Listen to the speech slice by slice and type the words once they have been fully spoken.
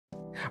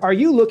Are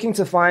you looking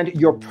to find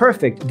your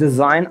perfect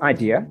design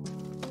idea?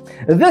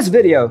 This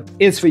video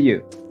is for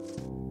you.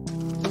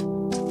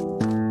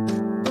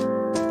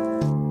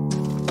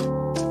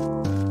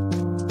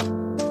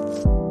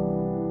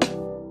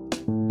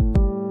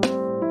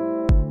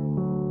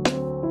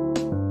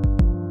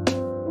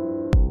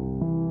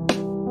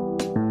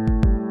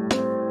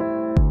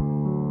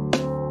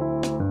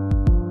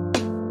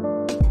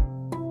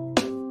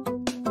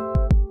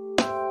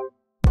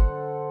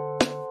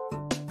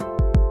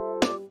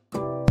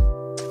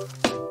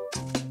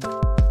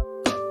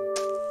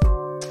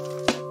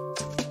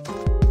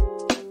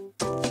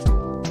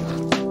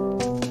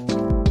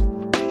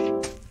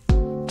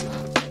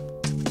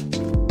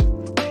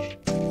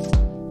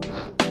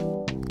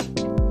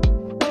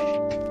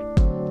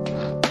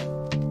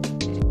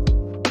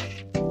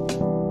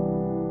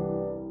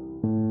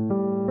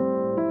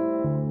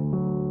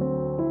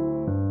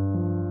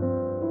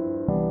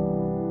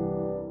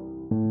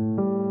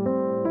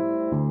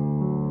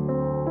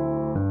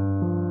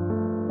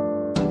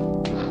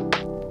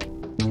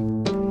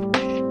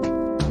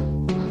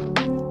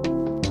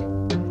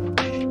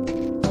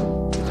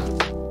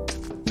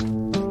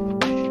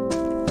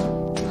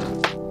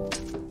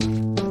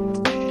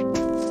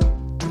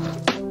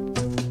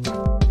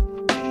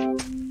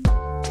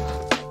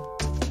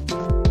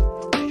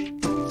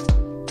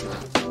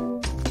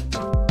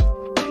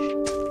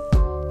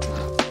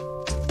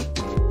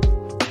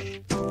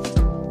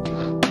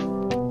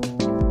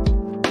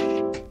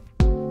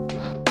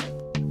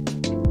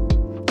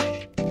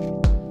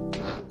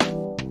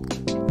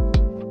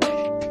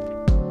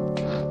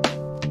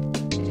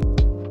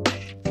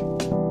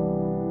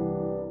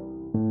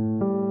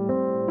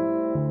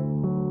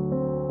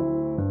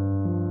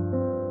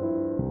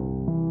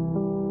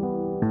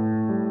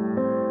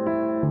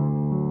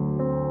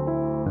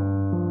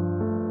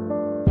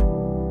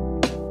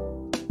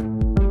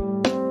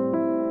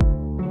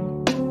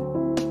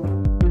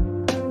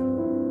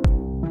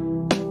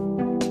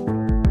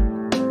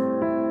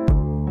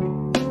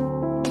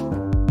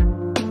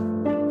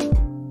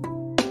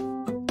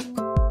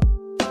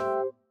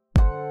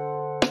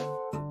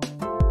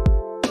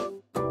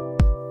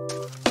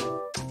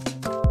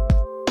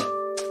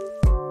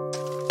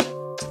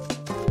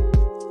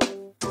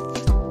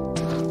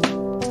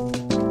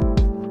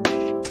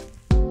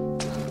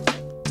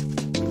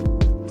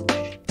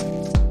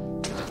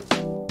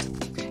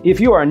 If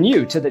you are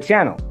new to the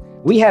channel,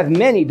 we have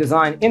many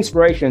design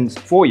inspirations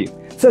for you.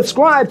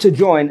 Subscribe to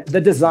join the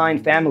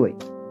design family.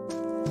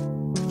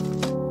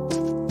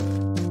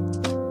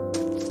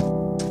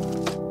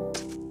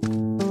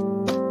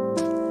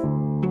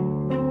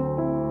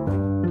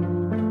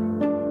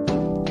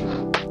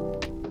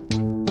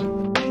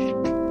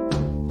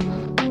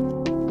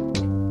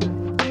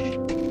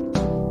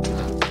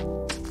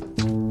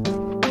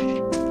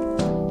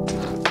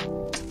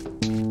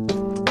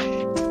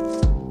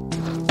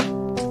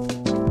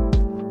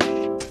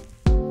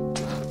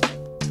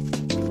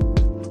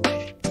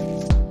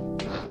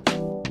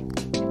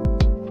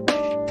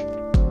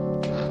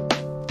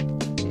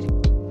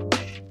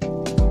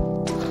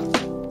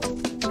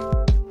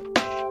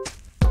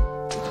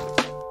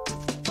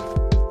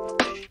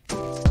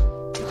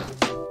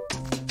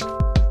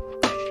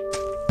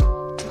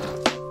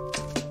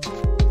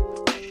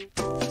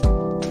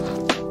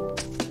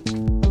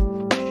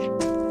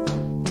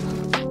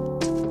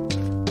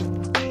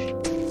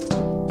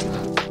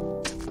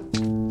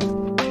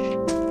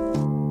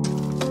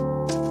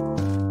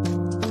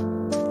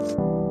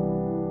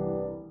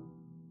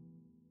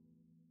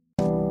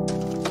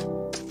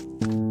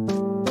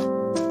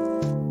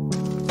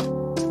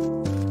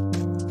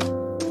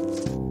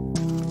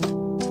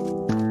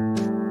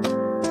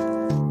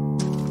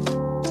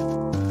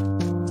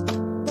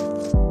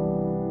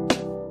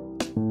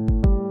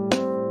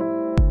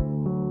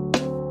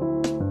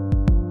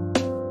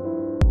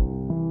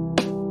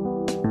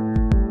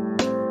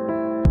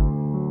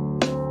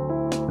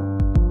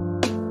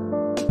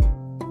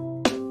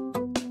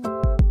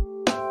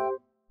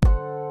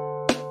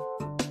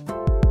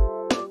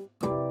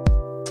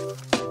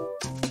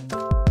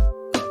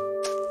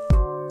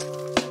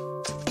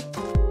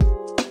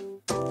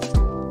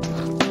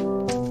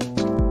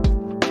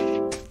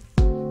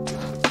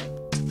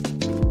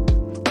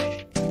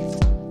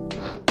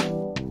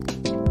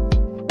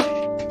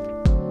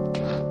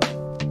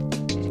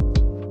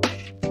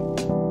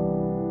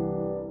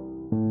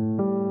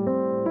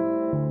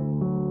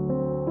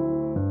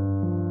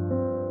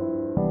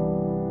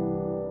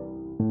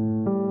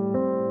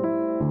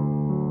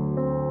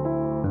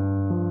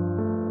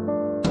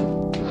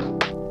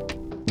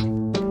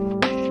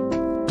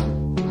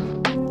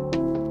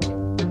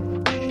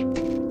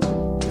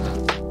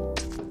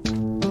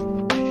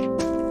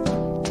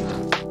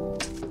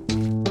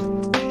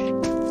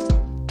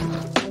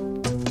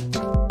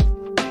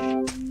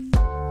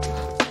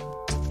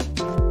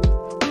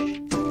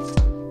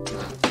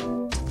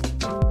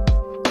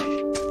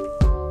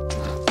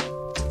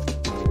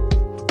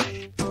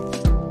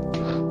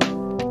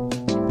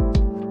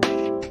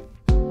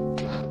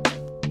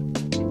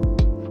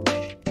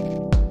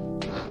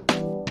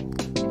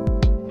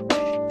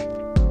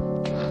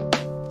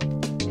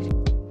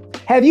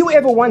 Have you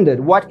ever wondered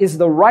what is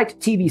the right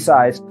TV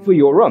size for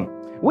your room?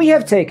 We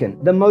have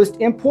taken the most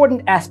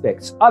important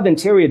aspects of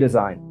interior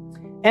design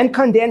and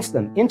condensed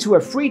them into a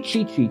free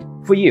cheat sheet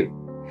for you.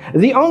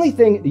 The only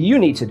thing you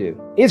need to do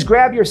is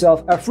grab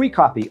yourself a free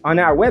copy on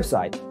our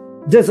website,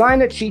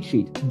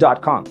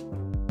 designercheatsheet.com.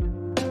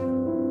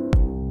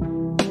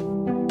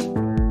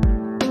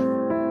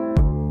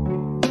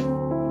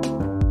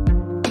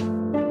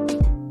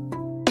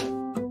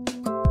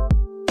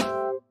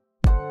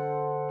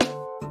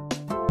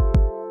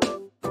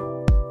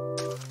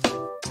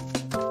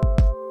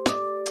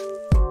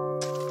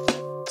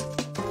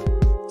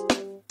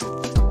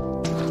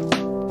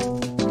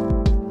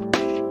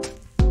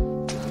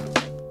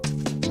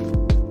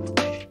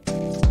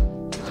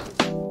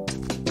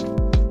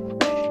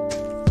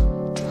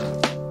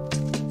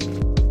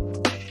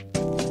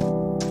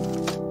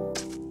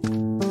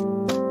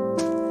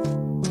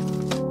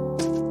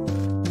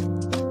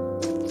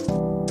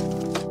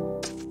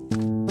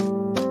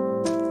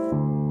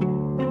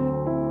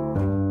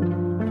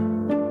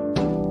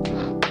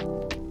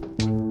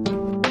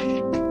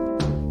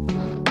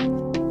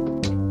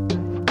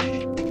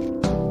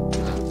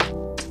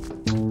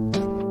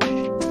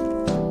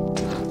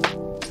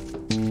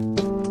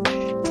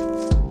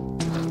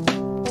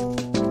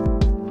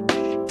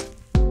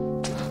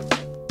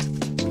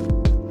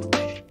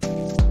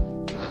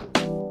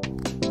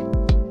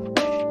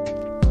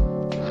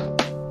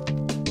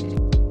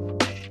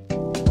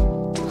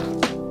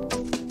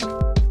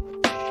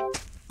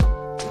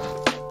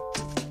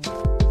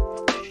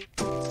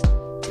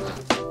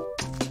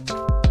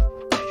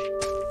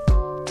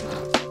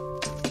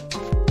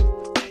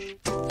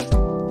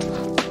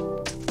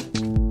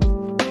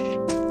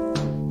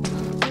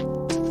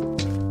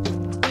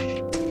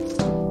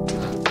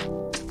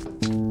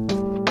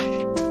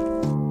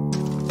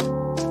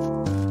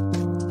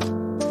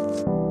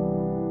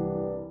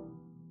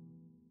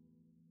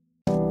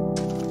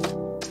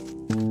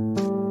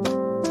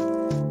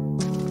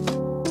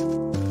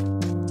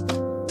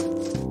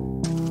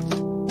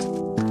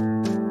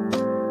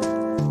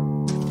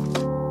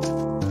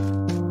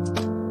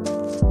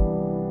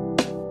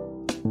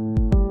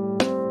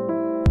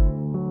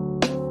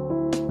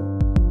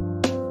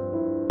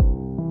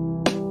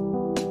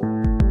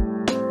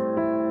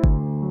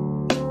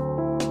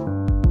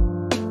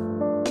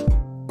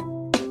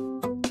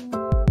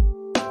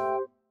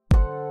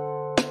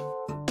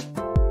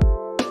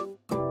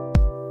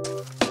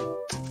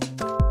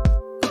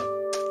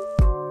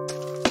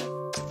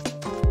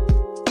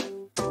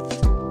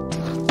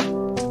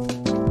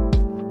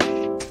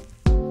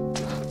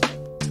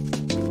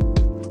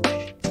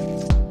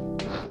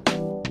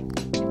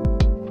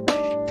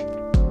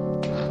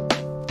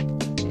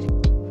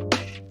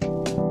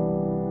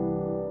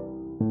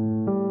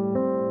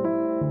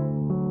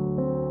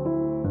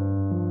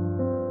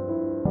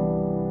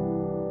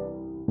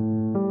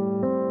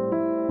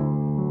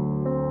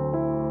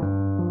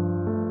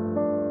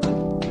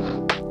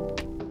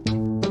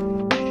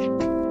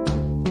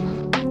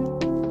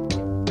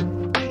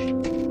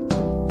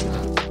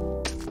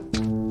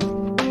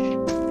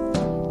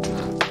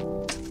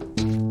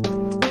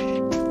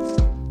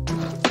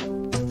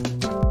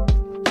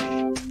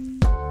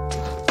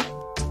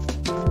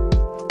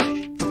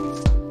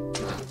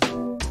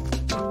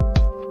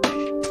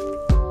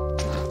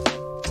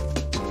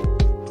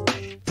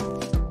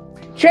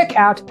 Check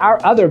out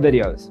our other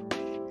videos.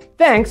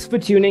 Thanks for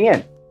tuning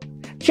in.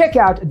 Check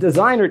out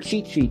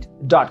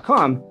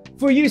designercheatsheet.com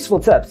for useful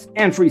tips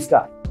and free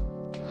stuff.